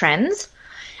 look for trends.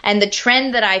 And the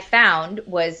trend that I found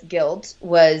was guilt,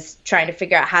 was trying to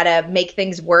figure out how to make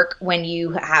things work when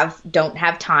you don't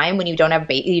have time, when you don't have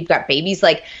you've got babies.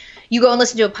 Like you go and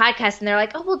listen to a podcast and they're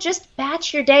like, oh, well, just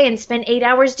batch your day and spend 8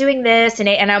 hours doing this. And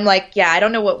I'm like, yeah, I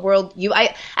don't know what world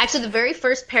actually, the very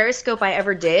first Periscope I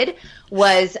ever did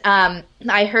was,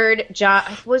 I heard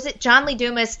John Lee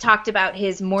Dumas talked about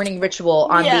his morning ritual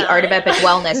on the Art of Epic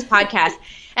Wellness podcast.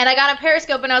 And I got a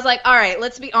Periscope and I was like, all right,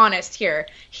 let's be honest here.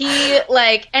 He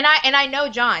and I know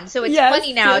John. So it's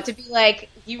funny now to be like,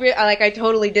 I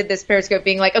totally did this Periscope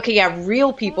being like, okay, yeah,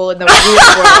 real people in the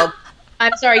real world.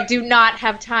 I'm sorry, do not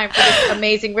have time for this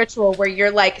amazing ritual where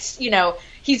you're like,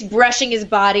 he's brushing his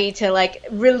body to like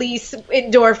release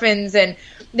endorphins, and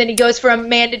then he goes for a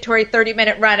mandatory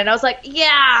 30-minute run. And I was like,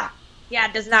 yeah,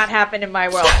 it does not happen in my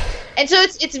world. And so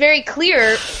it's very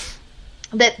clear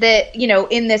that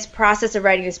in this process of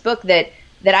writing this book that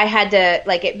I had to,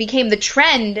 like, it became the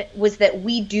trend was that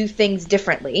we do things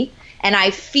differently. And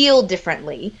I feel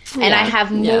differently, and I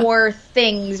have more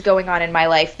things going on in my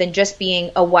life than just being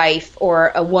a wife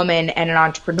or a woman and an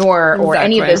entrepreneur or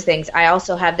any of those things. I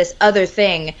also have this other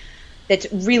thing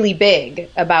that's really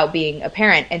big about being a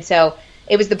parent. And so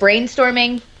it was the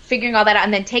brainstorming, figuring all that out,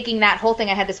 and then taking that whole thing.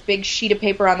 I had this big sheet of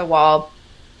paper on the wall,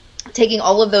 taking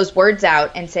all of those words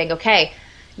out and saying, okay,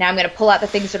 now I'm going to pull out the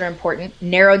things that are important,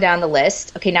 narrow down the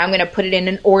list. Okay, now I'm going to put it in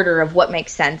an order of what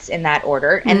makes sense in that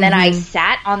order. And then I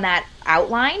sat on that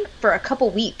outline for a couple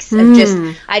weeks of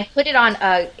I'd put it on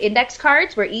index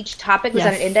cards where each topic was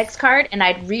on an index card, and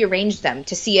I'd rearrange them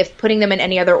to see if putting them in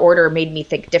any other order made me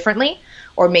think differently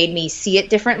or made me see it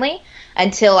differently,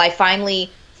 until I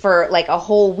finally, for like a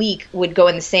whole week, would go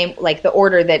in the same, like the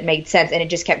order that made sense. And it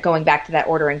just kept going back to that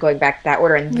order and going back to that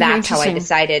order. And that's how I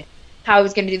decided how I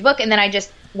was going to do the book. And then I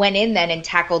just went in then and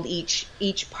tackled each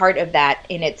part of that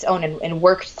in its own and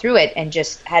worked through it, and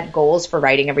just had goals for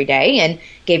writing every day and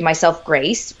gave myself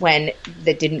grace when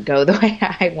that didn't go the way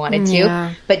I wanted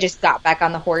to, but just got back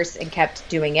on the horse and kept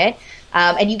doing it.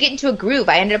 And you get into a groove.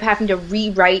 I ended up having to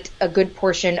rewrite a good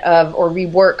portion of, or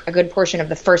rework a good portion of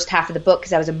the first half of the book,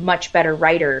 because I was a much better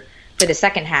writer for the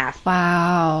second half.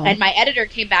 Wow. And my editor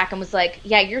came back and was like,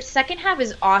 yeah, your second half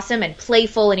is awesome and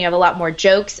playful and you have a lot more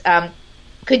jokes.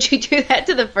 Could you do that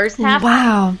to the first half?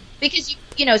 Wow. Because,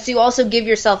 so you also give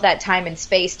yourself that time and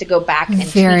space to go back and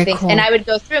tweak things. Cool. And I would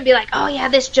go through and be like, oh, yeah,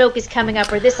 this joke is coming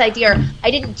up, or this idea, or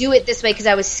I didn't do it this way because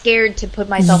I was scared to put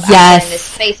myself out there in this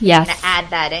space. I'm going to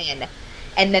add that in.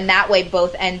 And then that way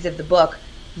both ends of the book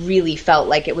really felt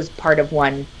like it was part of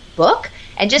one book.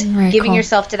 And just giving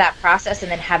yourself to that process,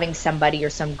 and then having somebody or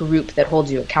some group that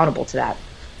holds you accountable to that.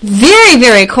 Very,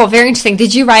 very cool. Very interesting.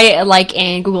 Did you write it like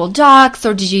in Google Docs,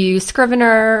 or did you use Scrivener,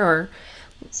 or?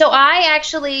 So I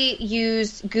actually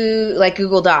used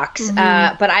Google Docs,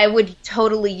 but I would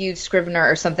totally use Scrivener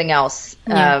or something else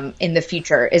in the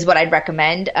future is what I'd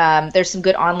recommend. There's some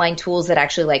good online tools that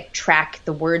actually like track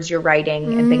the words you're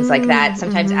writing and things like that.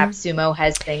 Sometimes AppSumo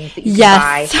has things that you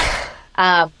can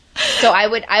buy. So I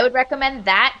would recommend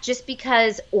that, just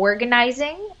because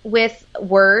organizing with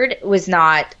Word was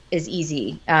not as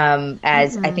easy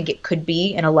as I think it could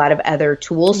be in a lot of other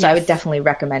tools. So I would definitely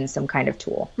recommend some kind of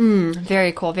tool.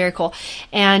 Very cool. Very cool.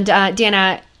 And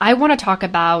Dana, I want to talk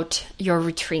about your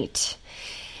retreat.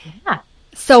 Yeah.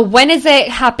 So when is it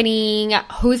happening?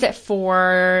 Who's it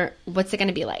for? What's it going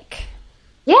to be like?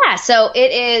 Yeah, so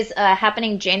it is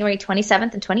happening January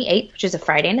 27th and 28th, which is a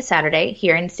Friday and a Saturday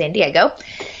here in San Diego.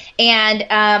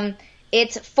 And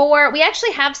it's for, we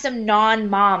actually have some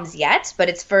non-moms yet, but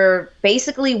it's for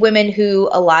basically women who,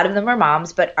 a lot of them are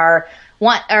moms, but are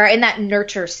in that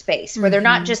nurture space where they're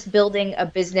not just building a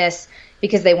business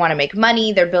because they want to make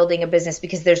money. They're building a business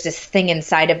because there's this thing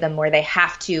inside of them where they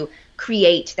have to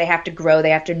create, they have to grow, they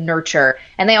have to nurture.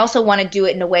 And they also want to do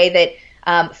it in a way that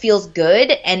feels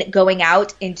good, and going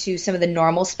out into some of the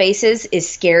normal spaces is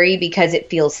scary because it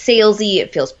feels salesy,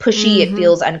 it feels pushy, it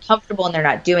feels uncomfortable, and they're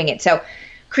not doing it. So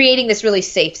creating this really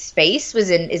safe space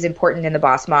is important in the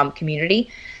Boss Mom community.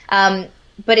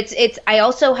 But it's I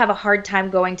also have a hard time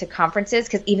going to conferences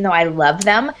because even though I love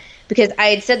them, because I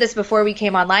had said this before we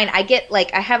came online, I get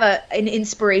I have an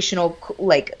inspirational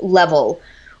level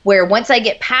where once I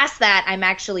get past that, I'm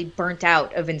actually burnt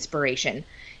out of inspiration.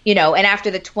 And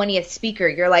after the 20th speaker,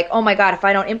 you're like, oh my God, if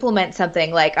I don't implement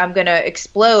something, I'm going to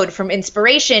explode from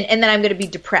inspiration, and then I'm going to be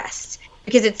depressed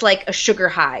because it's like a sugar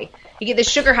high. You get this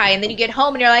sugar high, and then you get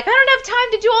home, and you're like, I don't have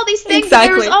time to do all these things. Exactly.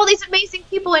 And there was all these amazing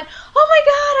people, and oh my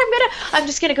God, I'm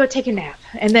just going to go take a nap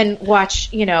and then watch,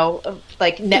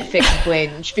 Netflix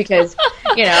binge because,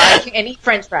 and eat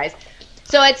French fries.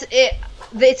 So it's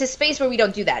a space where we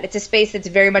don't do that. It's a space that's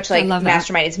very much like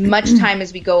mastermind. As much time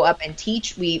as we go up and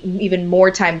teach, we even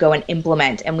more time go and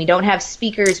implement. And we don't have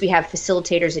speakers. We have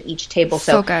facilitators at each table.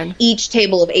 So good. Each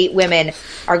table of 8 women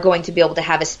are going to be able to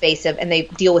have a space and they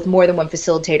deal with more than one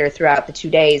facilitator throughout the 2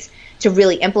 days to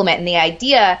really implement. And the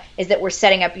idea is that we're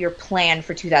setting up your plan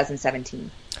for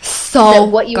 2017. So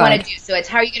what you want to do. So it's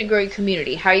how are you going to grow your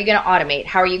community? How are you going to automate?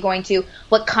 How are you going to,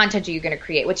 what content are you going to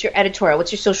create? What's your editorial?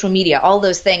 What's your social media? All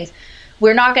those things.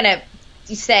 We're not going to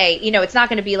say, it's not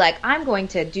going to be like, I'm going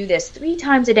to do this 3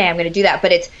 times a day. I'm going to do that.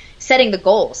 But it's setting the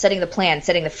goal, setting the plan,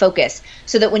 setting the focus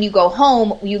so that when you go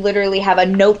home, you literally have a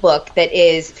notebook that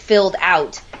is filled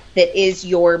out that is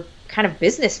your kind of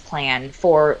business plan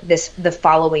for the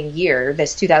following year,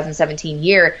 this 2017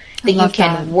 year that you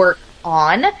can work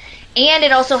on. And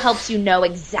it also helps you know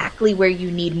exactly where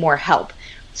you need more help.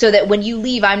 So that when you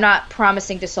leave, I'm not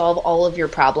promising to solve all of your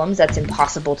problems. That's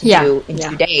impossible to do in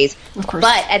 2 days. Of course.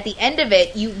 But at the end of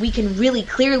it, we can really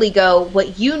clearly go,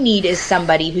 what you need is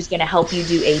somebody who's going to help you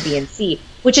do A, B, and C,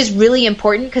 which is really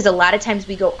important because a lot of times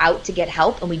we go out to get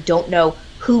help and we don't know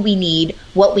who we need,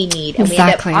 what we need. And we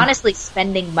end up honestly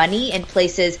spending money in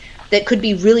places that could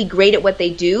be really great at what they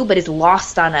do, but is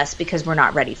lost on us because we're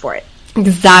not ready for it.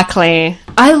 Exactly.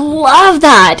 I love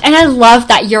that. And I love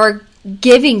that you're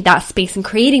giving that space and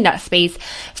creating that space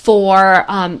for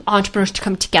entrepreneurs to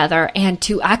come together and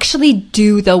to actually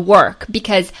do the work,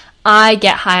 because I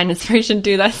get high on inspiration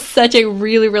too. That's such a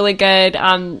really, really good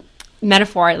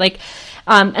metaphor.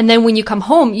 And then when you come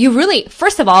home, you really,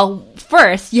 first you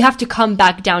have to come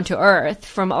back down to earth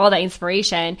from all that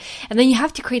inspiration, and then you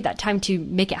have to create that time to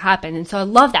make it happen. And so I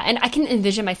love that. And I can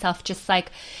envision myself just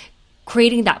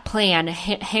creating that plan,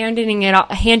 handing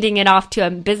it off to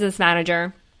a business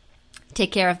manager.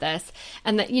 Take care of this,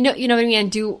 and that you know what I mean, and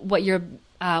do what you're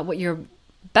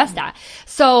best at.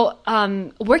 So,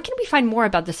 where can we find more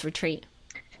about this retreat?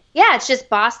 Yeah, it's just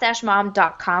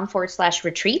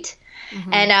boss-mom.com/retreat.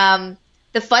 And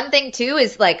the fun thing too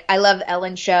is I love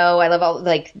Ellen show, I love all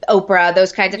Oprah,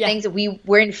 those kinds of things.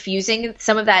 We're infusing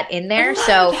some of that in there.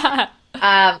 So.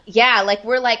 We're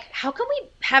how can we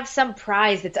have some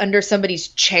prize that's under somebody's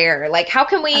chair? How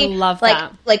can we, I love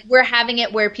that. We're having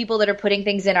it where people that are putting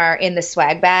things in the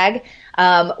swag bag,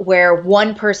 where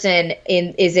one person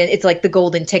it's like the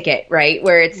golden ticket, right?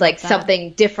 Where it's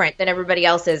something different than everybody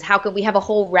else's. How can we have a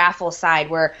whole raffle side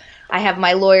where I have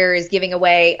my lawyer is giving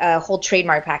away a whole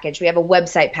trademark package. We have a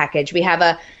website package. We have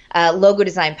a logo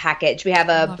design package. We have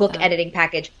a book editing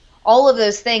package. All of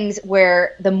those things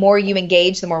where the more you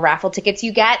engage, the more raffle tickets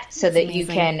you get so that you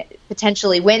can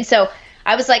potentially win. So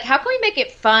I was like, how can we make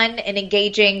it fun and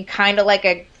engaging, kind of like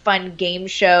a fun game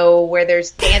show where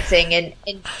there's dancing and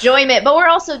enjoyment, but we're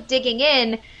also digging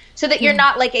in so that you're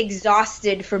not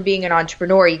exhausted from being an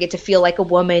entrepreneur. You get to feel like a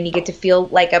woman. You get to feel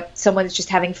like someone that's just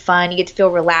having fun. You get to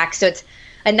feel relaxed. So it's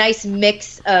a nice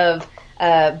mix of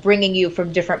bringing you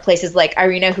from different places. Like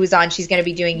Irina, who's on, she's going to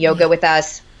be doing yoga with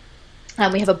us.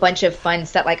 We have a bunch of fun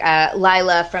stuff,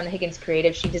 Lila from the Higgins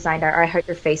Creative. She designed our I Heart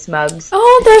Your Face mugs.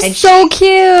 Oh, they're so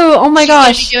cute. Oh, my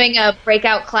gosh. She's doing a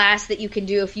breakout class that you can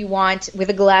do if you want with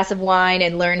a glass of wine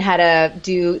and learn how to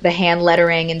do the hand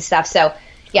lettering and stuff. So,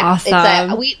 yeah,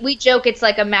 awesome. We joke it's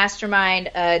like a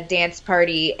mastermind, a dance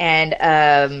party,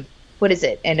 and what is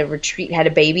it? And a retreat had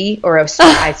a baby, or a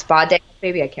spa day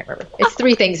baby. I can't remember. It's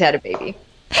 3 things had a baby.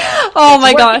 Oh,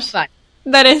 my gosh. Fun.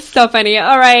 That is so funny.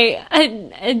 All right.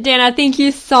 Dana, thank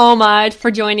you so much for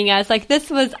joining us. Like,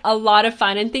 this was a lot of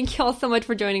fun, and thank you all so much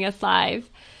for joining us live.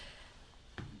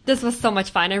 This was so much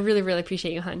fun. I really, really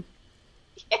appreciate you, hon.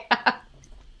 Yeah.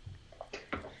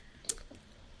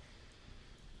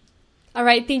 All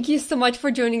right. Thank you so much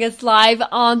for joining us live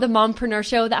on the Mompreneur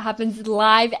Show that happens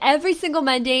live every single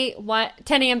Monday,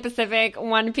 10 a.m. Pacific,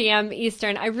 1 p.m.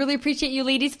 Eastern. I really appreciate you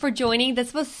ladies for joining.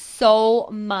 This was so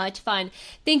much fun.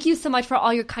 Thank you so much for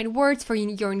all your kind words, for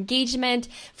your engagement,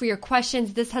 for your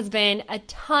questions. This has been a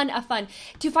ton of fun.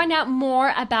 To find out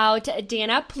more about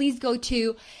Dana, please go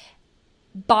to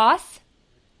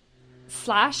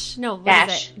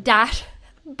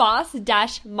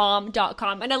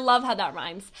boss-mom.com. And I love how that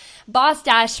rhymes.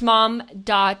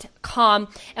 boss-mom.com,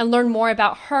 and learn more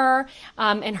about her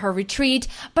and her retreat.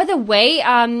 By the way,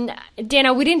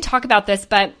 Dana, we didn't talk about this,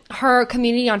 but her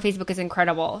community on Facebook is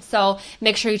incredible. So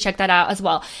make sure you check that out as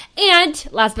well. And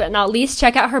last but not least,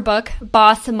 check out her book,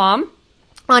 Boss Mom,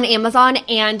 on Amazon.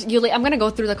 And I'm going to go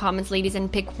through the comments, ladies,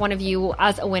 and pick one of you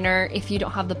as a winner if you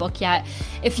don't have the book yet.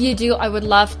 If you do, I would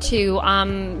love to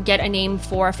get a name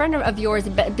for a friend of yours,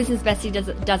 Business Bestie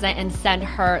does it, and send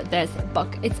her this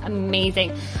book. It's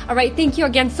amazing. All right. Thank you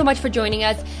again so much for joining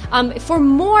us. For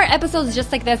more episodes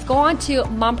just like this, go on to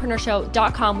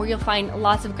mompreneurshow.com, where you'll find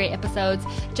lots of great episodes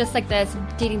just like this,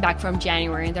 dating back from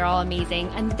January. They're all amazing.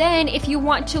 And then if you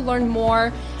want to learn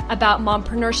more about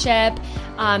mompreneurship,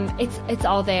 it's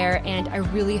all there, and I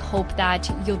really hope that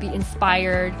you'll be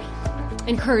inspired,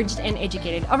 encouraged, and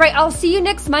educated. All right, I'll see you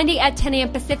next Monday at 10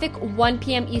 a.m. Pacific, 1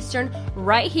 p.m. Eastern,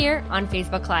 right here on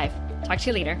Facebook Live. Talk to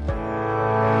you later.